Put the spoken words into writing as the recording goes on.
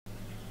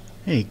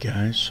Hey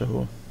guys,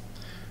 so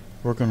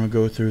we're going to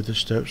go through the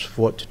steps of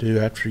what to do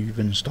after you've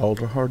installed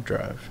a hard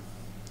drive.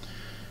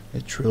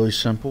 It's really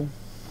simple.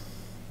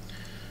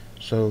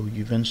 So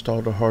you've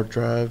installed a hard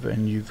drive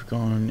and you've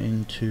gone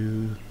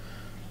into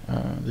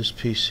this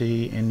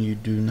PC and you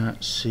do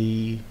not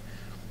see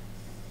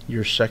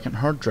your second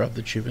hard drive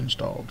that you've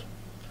installed.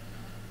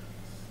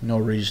 No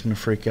reason to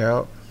freak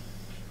out.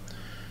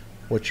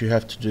 What you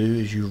have to do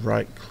is you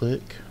right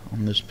click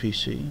on this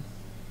PC,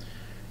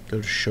 go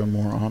to show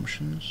more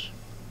options,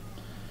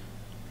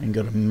 and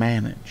go to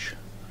manage.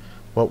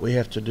 What we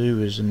have to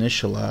do is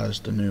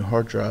initialize the new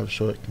hard drive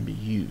so it can be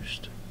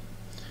used.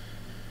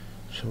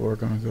 So we're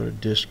going to go to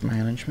disk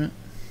management,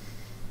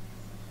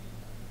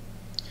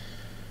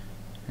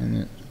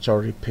 and it's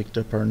already picked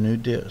up our new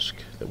disk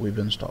that we've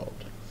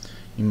installed.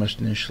 You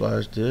must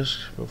initialize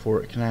disk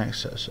before it can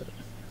access it.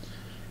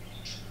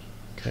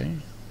 Okay,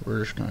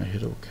 we're just going to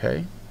hit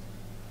OK.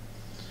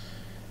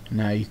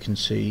 Now you can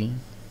see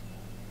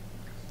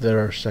that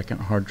our second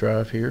hard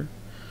drive here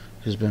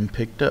has been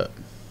picked up.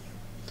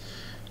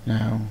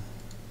 Now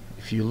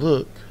if you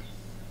look,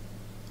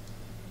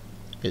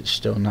 it's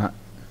still not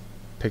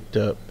picked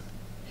up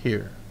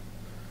here,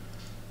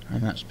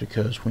 and that's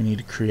because we need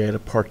to create a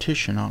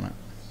partition on it.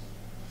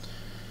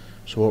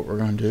 So what we're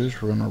going to do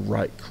is we're going to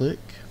right click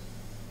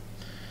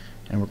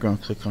and we're going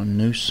to click on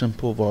new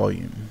simple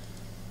volume,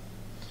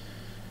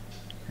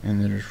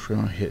 and then we're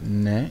going to hit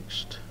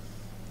next.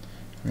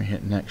 We're going to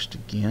hit next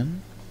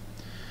again,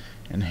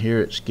 and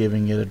here it's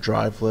giving it a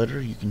drive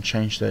letter. You can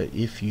change that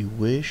if you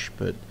wish,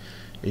 but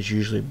it's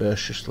usually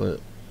best just let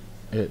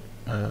it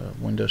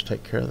Windows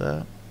take care of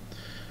that.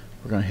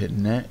 We're going to hit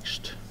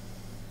next.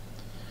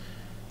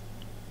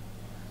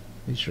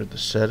 These are the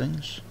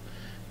settings.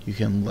 You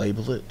can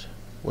label it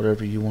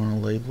whatever you want to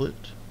label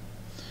it.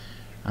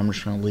 I'm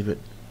just going to leave it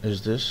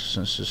as this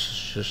since this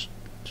is just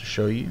to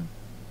show you.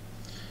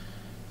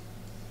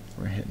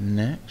 We're going to hit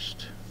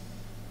next,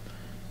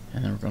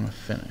 and then we're going to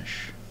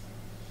finish.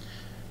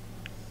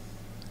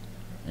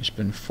 It's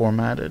been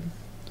formatted.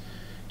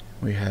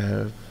 We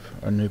have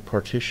a new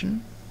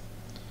partition.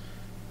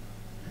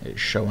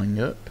 It's showing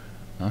up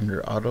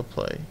under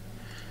autoplay,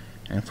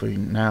 and if we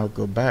now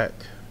go back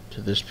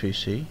to this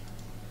PC,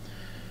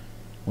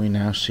 we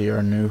now see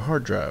our new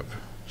hard drive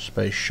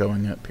space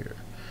showing up here.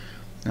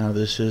 Now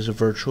this is a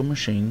virtual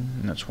machine,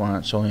 and that's why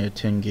it's only a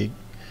 10 gig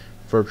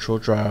virtual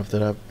drive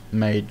that I've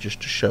made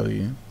just to show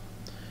you,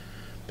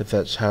 but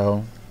that's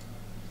how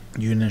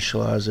you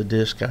initialize a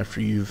disk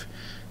after you've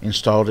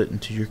installed it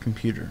into your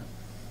computer.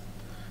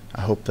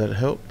 I hope that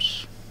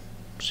helps.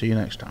 See you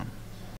next time.